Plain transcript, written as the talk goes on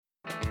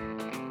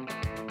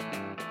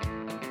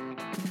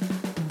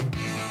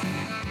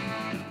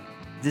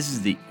This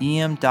is the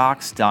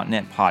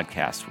emdocs.net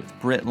podcast with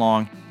Britt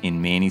Long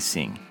and Manny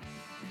Singh.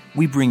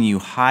 We bring you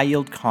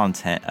high-yield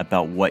content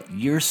about what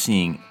you're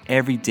seeing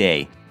every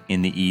day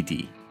in the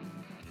ED.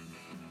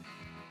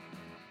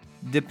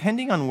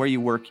 Depending on where you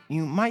work,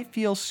 you might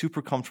feel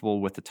super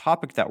comfortable with the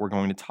topic that we're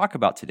going to talk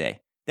about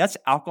today. That's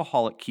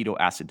alcoholic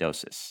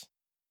ketoacidosis.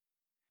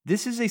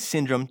 This is a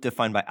syndrome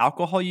defined by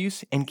alcohol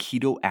use and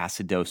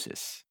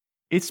ketoacidosis.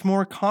 It's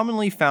more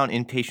commonly found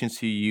in patients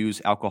who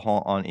use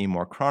alcohol on a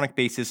more chronic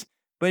basis,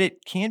 but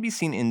it can be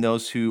seen in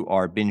those who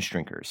are binge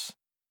drinkers.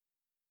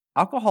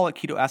 Alcoholic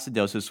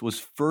ketoacidosis was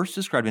first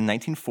described in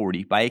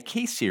 1940 by a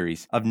case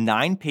series of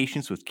 9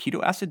 patients with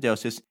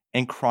ketoacidosis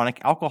and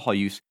chronic alcohol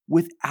use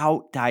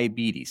without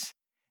diabetes.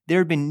 There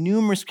have been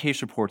numerous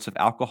case reports of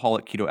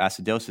alcoholic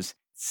ketoacidosis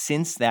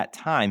since that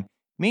time,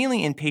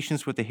 mainly in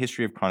patients with a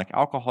history of chronic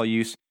alcohol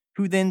use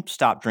who then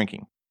stopped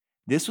drinking.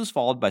 This was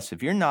followed by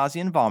severe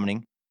nausea and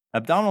vomiting,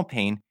 abdominal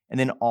pain, and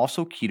then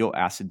also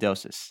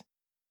ketoacidosis.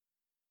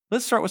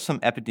 Let's start with some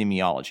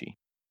epidemiology.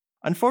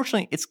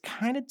 Unfortunately, it's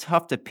kind of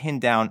tough to pin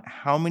down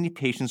how many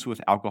patients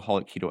with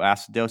alcoholic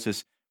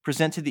ketoacidosis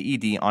present to the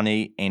ED on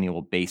an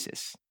annual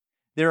basis.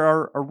 There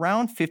are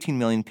around 15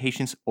 million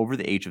patients over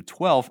the age of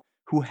 12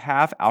 who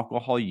have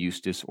alcohol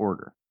use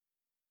disorder.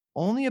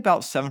 Only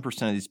about 7%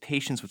 of these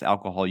patients with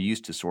alcohol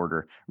use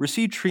disorder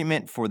receive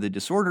treatment for the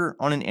disorder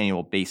on an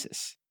annual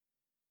basis.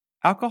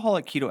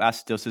 Alcoholic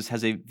ketoacidosis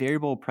has a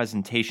variable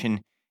presentation,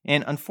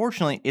 and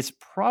unfortunately, it's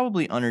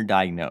probably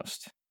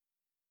underdiagnosed.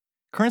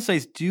 Current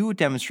studies do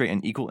demonstrate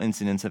an equal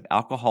incidence of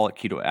alcoholic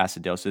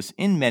ketoacidosis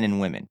in men and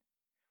women.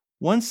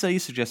 One study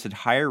suggested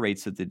higher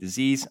rates of the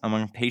disease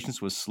among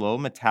patients with slow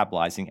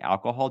metabolizing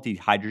alcohol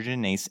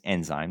dehydrogenase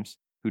enzymes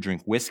who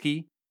drink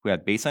whiskey, who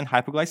have baseline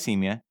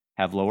hypoglycemia,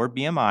 have lower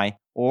BMI,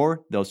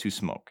 or those who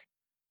smoke.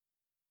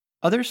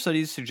 Other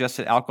studies suggest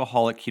that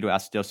alcoholic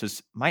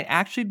ketoacidosis might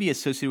actually be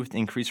associated with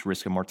increased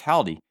risk of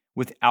mortality,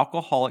 with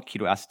alcoholic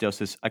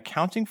ketoacidosis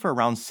accounting for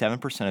around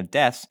 7% of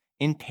deaths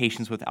in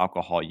patients with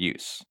alcohol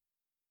use.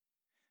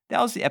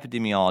 That was the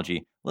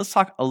epidemiology. Let's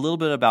talk a little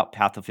bit about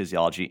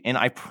pathophysiology, and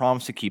I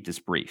promise to keep this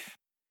brief.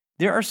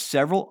 There are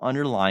several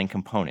underlying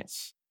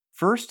components.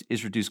 First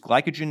is reduced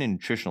glycogen in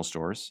nutritional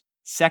stores.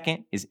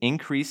 Second is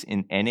increase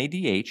in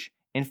NADH.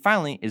 And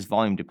finally is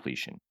volume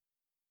depletion.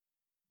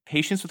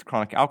 Patients with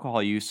chronic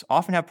alcohol use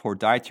often have poor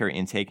dietary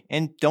intake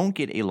and don't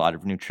get a lot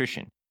of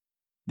nutrition.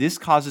 This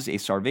causes a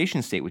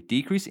starvation state with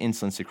decreased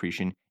insulin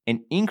secretion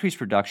and increased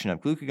production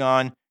of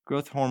glucagon,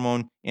 growth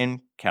hormone, and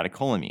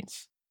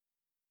catecholamines.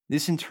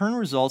 This in turn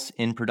results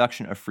in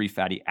production of free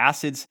fatty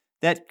acids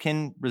that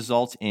can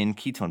result in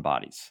ketone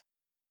bodies.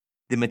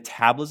 The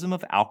metabolism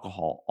of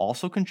alcohol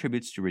also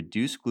contributes to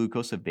reduced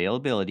glucose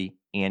availability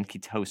and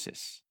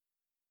ketosis.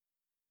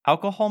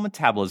 Alcohol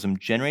metabolism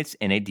generates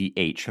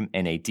NADH from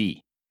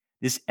NAD.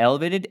 This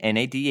elevated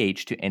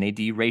NADH to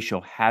NAD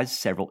ratio has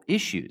several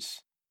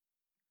issues.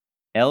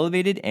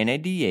 Elevated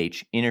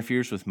NADH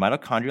interferes with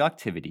mitochondrial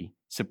activity,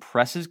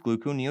 suppresses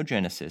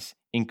gluconeogenesis,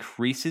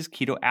 increases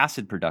keto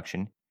acid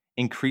production,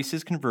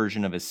 increases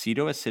conversion of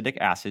acetoacetic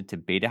acid to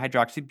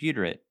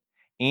beta-hydroxybutyrate,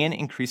 and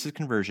increases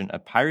conversion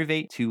of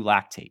pyruvate to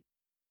lactate.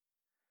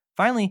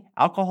 Finally,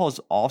 alcohol is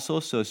also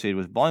associated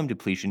with volume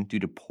depletion due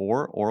to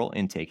poor oral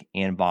intake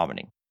and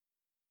vomiting.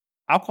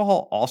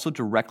 Alcohol also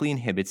directly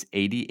inhibits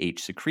ADH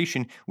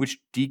secretion, which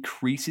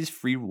decreases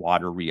free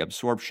water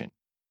reabsorption.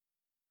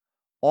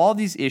 All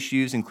these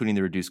issues, including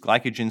the reduced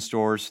glycogen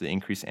stores, the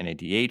increased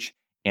NADH,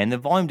 and the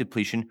volume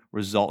depletion,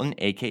 result in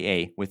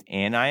AKA with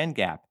anion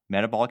gap,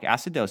 metabolic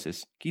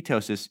acidosis,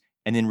 ketosis,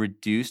 and then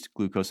reduced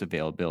glucose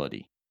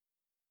availability.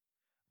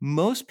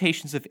 Most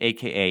patients of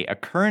AKA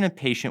occur in a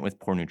patient with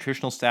poor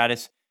nutritional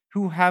status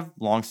who have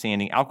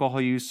long-standing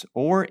alcohol use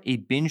or a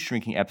binge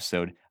drinking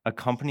episode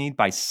accompanied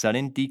by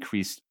sudden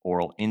decreased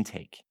oral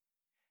intake.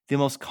 The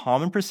most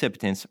common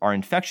precipitants are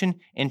infection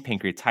and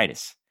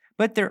pancreatitis,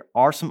 but there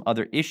are some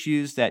other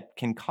issues that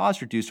can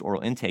cause reduced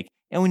oral intake,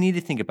 and we need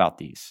to think about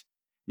these.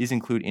 These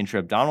include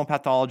intra-abdominal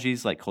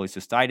pathologies like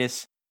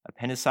cholecystitis,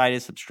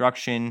 appendicitis,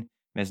 obstruction,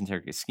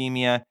 mesenteric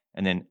ischemia,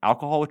 and then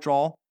alcohol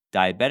withdrawal,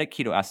 diabetic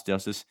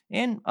ketoacidosis,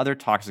 and other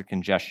toxic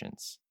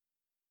congestions.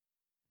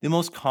 The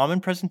most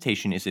common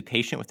presentation is a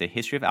patient with a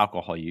history of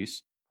alcohol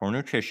use, poor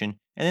nutrition,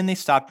 and then they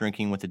stop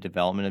drinking with the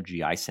development of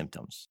GI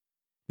symptoms.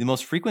 The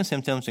most frequent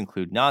symptoms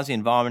include nausea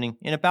and vomiting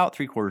in about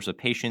 3/4 of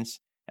patients,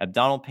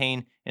 abdominal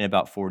pain in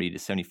about 40 to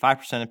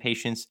 75% of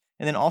patients,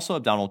 and then also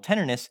abdominal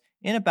tenderness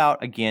in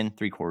about, again,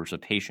 3/4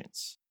 of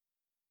patients.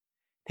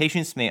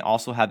 Patients may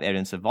also have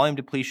evidence of volume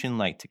depletion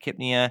like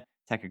tachypnea,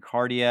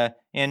 tachycardia,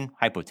 and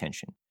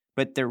hypotension,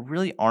 but there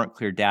really aren't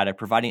clear data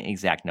providing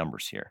exact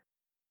numbers here.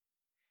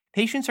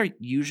 Patients are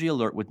usually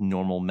alert with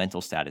normal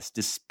mental status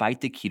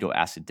despite the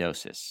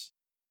ketoacidosis.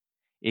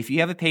 If you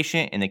have a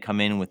patient and they come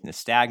in with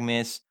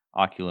nystagmus,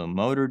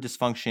 oculomotor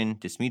dysfunction,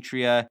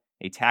 dysmetria,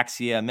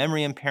 ataxia,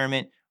 memory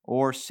impairment,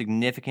 or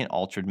significant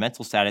altered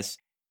mental status,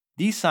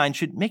 these signs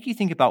should make you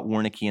think about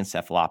Wernicke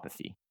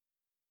encephalopathy.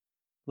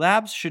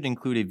 Labs should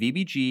include a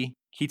VBG,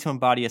 ketone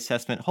body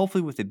assessment,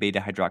 hopefully with a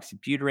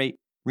beta-hydroxybutyrate,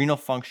 renal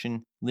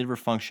function, liver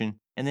function,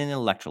 and then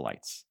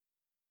electrolytes.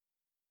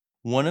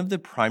 One of the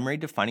primary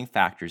defining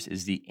factors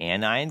is the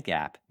anion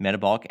gap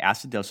metabolic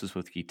acidosis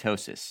with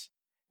ketosis.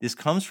 This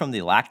comes from the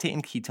lactate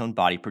and ketone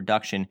body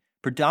production,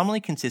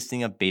 predominantly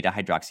consisting of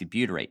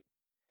beta-hydroxybutyrate.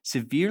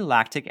 Severe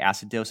lactic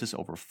acidosis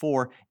over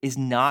 4 is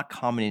not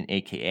common in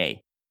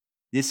AKA.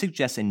 This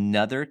suggests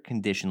another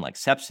condition like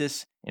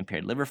sepsis,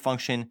 impaired liver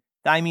function,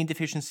 thiamine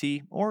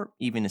deficiency, or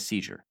even a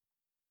seizure.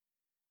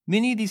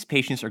 Many of these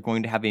patients are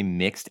going to have a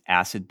mixed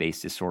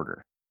acid-base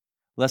disorder.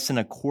 Less than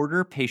a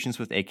quarter of patients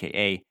with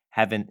AKA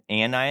have an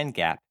anion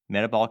gap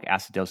metabolic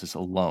acidosis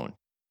alone.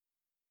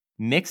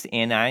 Mixed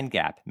anion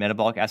gap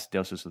metabolic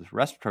acidosis with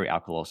respiratory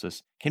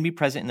alkalosis can be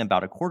present in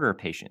about a quarter of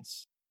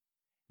patients.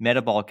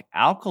 Metabolic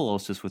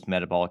alkalosis with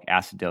metabolic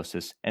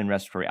acidosis and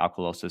respiratory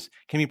alkalosis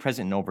can be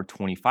present in over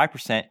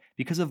 25%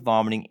 because of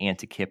vomiting and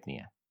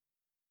tachypnea.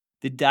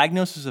 The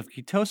diagnosis of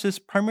ketosis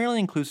primarily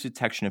includes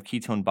detection of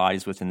ketone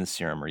bodies within the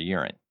serum or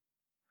urine.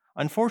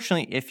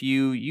 Unfortunately, if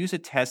you use a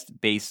test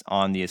based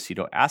on the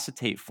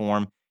acetoacetate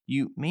form,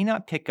 you may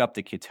not pick up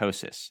the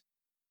ketosis.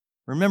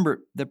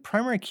 Remember, the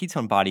primary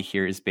ketone body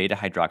here is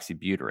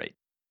beta-hydroxybutyrate.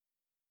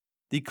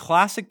 The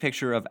classic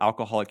picture of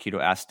alcoholic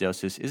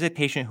ketoacidosis is a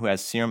patient who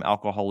has serum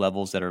alcohol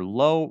levels that are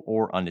low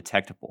or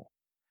undetectable.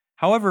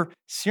 However,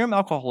 serum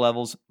alcohol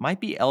levels might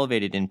be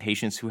elevated in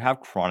patients who have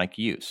chronic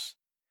use.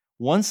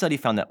 One study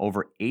found that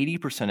over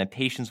 80% of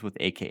patients with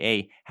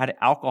AKA had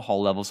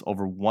alcohol levels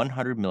over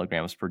 100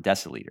 milligrams per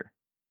deciliter.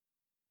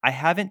 I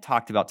haven't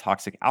talked about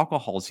toxic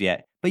alcohols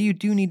yet, but you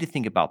do need to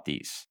think about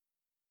these.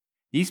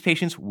 These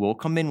patients will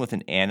come in with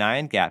an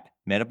anion gap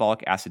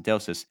metabolic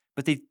acidosis,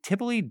 but they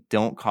typically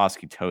don't cause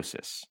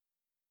ketosis.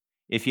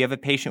 If you have a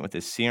patient with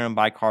a serum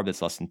bicarb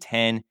that's less than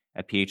 10,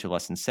 a pH of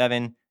less than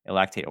 7, a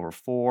lactate over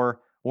 4,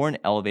 or an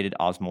elevated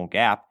osmolar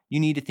gap, you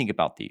need to think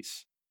about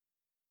these.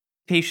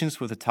 Patients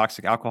with a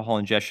toxic alcohol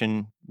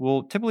ingestion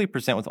will typically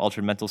present with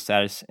altered mental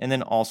status and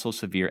then also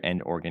severe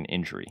end organ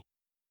injury.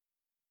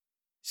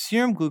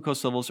 Serum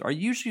glucose levels are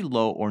usually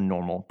low or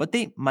normal, but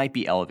they might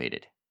be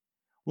elevated.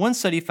 One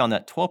study found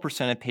that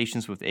 12% of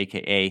patients with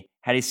AKA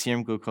had a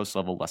serum glucose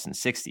level less than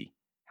 60.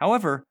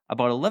 However,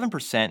 about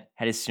 11%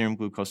 had a serum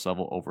glucose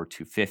level over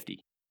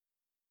 250.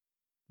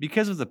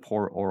 Because of the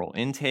poor oral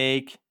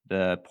intake,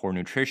 the poor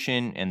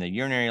nutrition, and the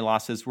urinary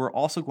losses, we're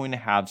also going to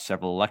have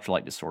several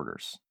electrolyte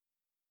disorders.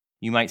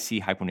 You might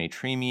see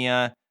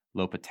hyponatremia,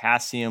 low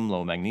potassium,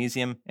 low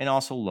magnesium, and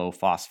also low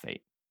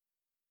phosphate.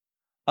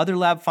 Other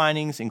lab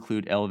findings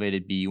include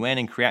elevated BUN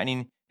and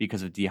creatinine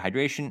because of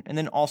dehydration, and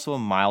then also a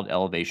mild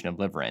elevation of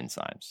liver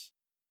enzymes.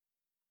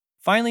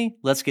 Finally,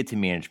 let's get to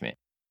management.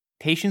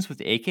 Patients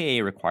with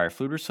AKA require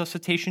fluid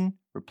resuscitation,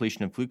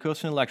 repletion of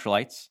glucose and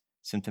electrolytes,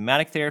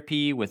 symptomatic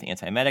therapy with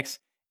antiemetics,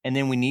 and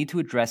then we need to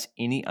address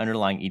any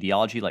underlying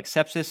etiology like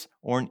sepsis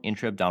or an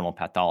intra-abdominal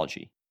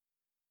pathology.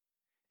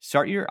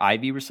 Start your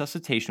IV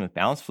resuscitation with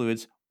balanced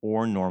fluids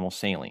or normal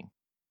saline.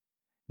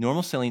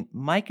 Normal saline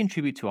might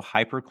contribute to a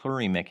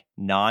hyperchloremic,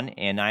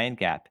 non-anion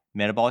gap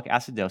metabolic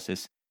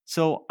acidosis,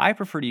 so I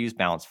prefer to use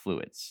balanced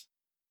fluids.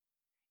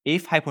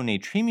 If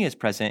hyponatremia is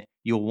present,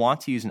 you'll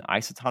want to use an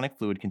isotonic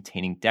fluid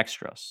containing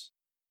dextrose.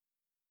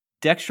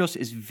 Dextrose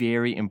is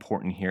very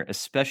important here,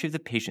 especially if the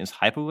patient is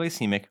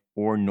hypoglycemic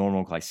or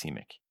normal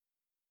glycemic.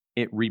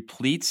 It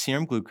repletes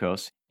serum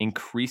glucose,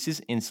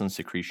 increases insulin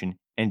secretion,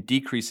 and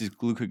decreases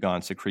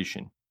glucagon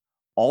secretion.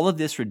 All of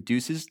this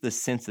reduces the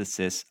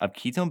synthesis of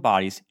ketone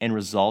bodies and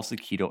resolves the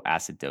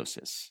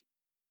ketoacidosis.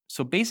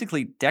 So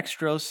basically,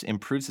 dextrose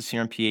improves the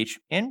serum pH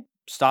and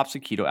stops the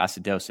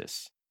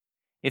ketoacidosis.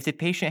 If the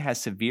patient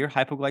has severe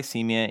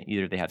hypoglycemia,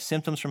 either they have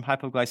symptoms from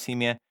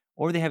hypoglycemia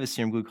or they have a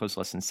serum glucose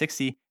less than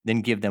 60,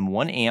 then give them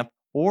 1 amp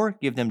or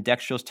give them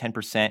dextrose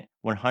 10%,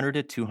 100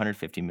 to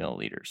 250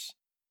 milliliters.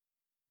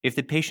 If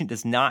the patient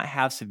does not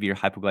have severe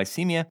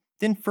hypoglycemia,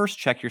 then first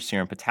check your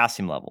serum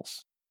potassium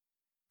levels.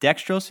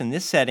 Dextrose in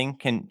this setting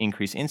can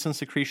increase insulin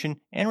secretion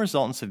and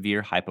result in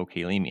severe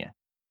hypokalemia.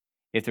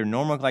 If they're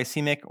normal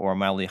glycemic or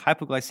mildly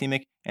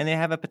hypoglycemic and they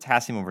have a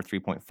potassium over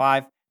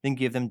 3.5, then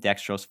give them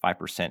dextrose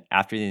 5%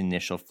 after the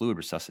initial fluid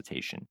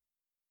resuscitation.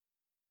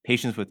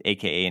 Patients with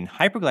AKA and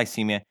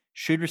hyperglycemia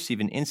should receive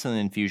an insulin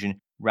infusion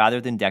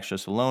rather than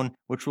dextrose alone,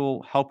 which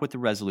will help with the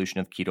resolution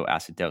of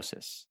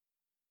ketoacidosis.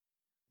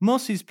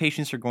 Most of these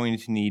patients are going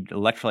to need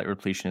electrolyte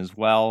repletion as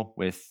well,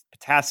 with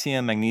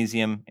potassium,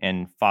 magnesium,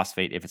 and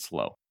phosphate if it's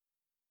low.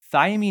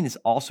 Thiamine is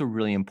also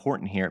really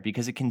important here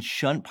because it can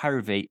shunt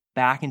pyruvate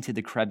back into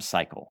the Krebs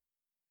cycle.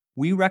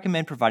 We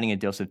recommend providing a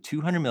dose of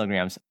 200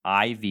 milligrams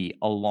IV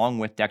along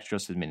with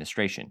dextrose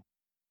administration.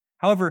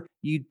 However,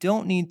 you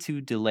don't need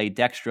to delay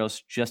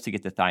dextrose just to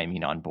get the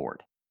thiamine on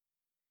board.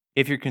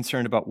 If you're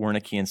concerned about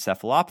Wernicke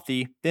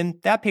encephalopathy, then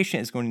that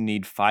patient is going to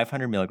need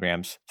 500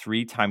 milligrams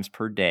 3 times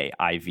per day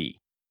IV.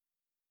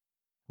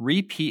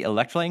 Repeat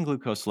electrolyte and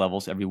glucose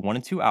levels every 1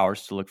 to 2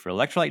 hours to look for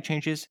electrolyte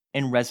changes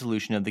and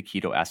resolution of the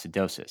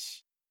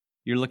ketoacidosis.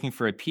 You're looking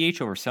for a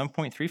pH over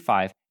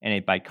 7.35 and a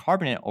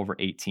bicarbonate over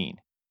 18.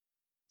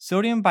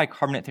 Sodium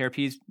bicarbonate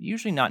therapy is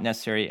usually not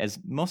necessary as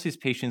most of these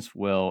patients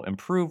will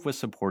improve with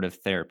supportive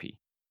therapy.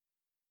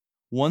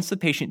 Once the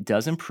patient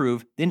does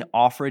improve, then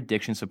offer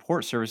addiction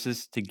support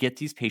services to get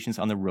these patients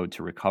on the road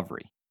to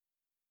recovery.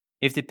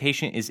 If the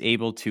patient is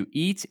able to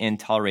eat and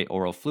tolerate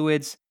oral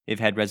fluids, they've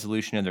had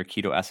resolution of their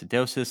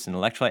ketoacidosis and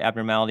electrolyte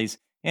abnormalities,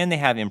 and they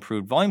have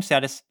improved volume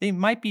status, they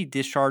might be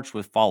discharged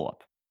with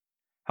follow-up.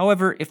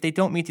 However, if they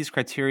don't meet these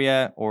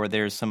criteria or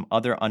there's some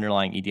other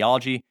underlying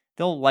etiology,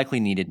 they'll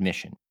likely need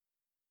admission.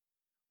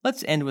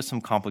 Let's end with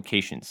some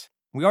complications.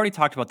 We already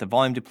talked about the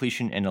volume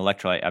depletion and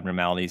electrolyte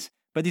abnormalities,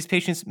 but these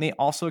patients may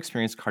also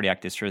experience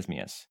cardiac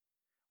dysrhythmias.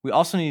 We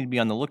also need to be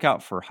on the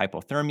lookout for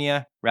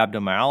hypothermia,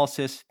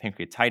 rhabdomyolysis,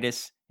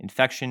 pancreatitis,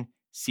 infection,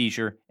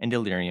 seizure, and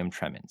delirium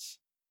tremens.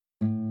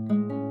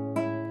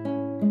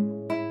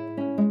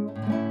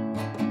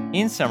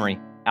 In summary,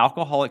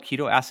 alcoholic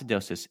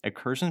ketoacidosis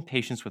occurs in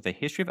patients with a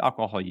history of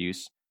alcohol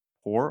use,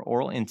 poor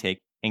oral intake,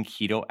 and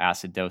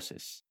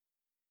ketoacidosis.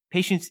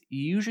 Patients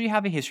usually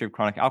have a history of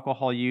chronic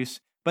alcohol use,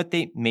 but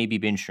they may be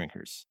binge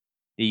drinkers.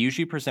 They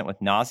usually present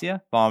with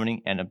nausea,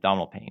 vomiting, and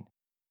abdominal pain.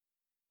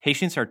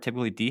 Patients are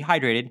typically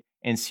dehydrated,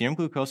 and serum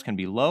glucose can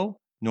be low,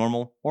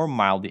 normal, or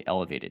mildly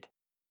elevated.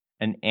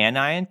 An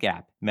anion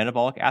gap,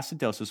 metabolic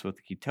acidosis with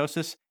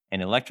ketosis,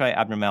 and electrolyte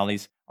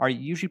abnormalities are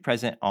usually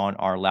present on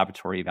our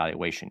laboratory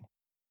evaluation.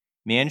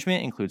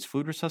 Management includes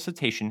fluid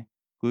resuscitation,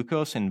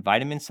 glucose and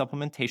vitamin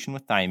supplementation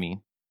with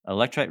thiamine,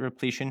 electrolyte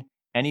repletion,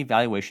 and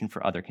evaluation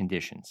for other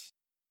conditions.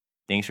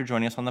 Thanks for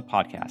joining us on the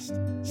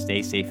podcast.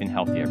 Stay safe and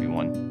healthy,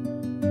 everyone.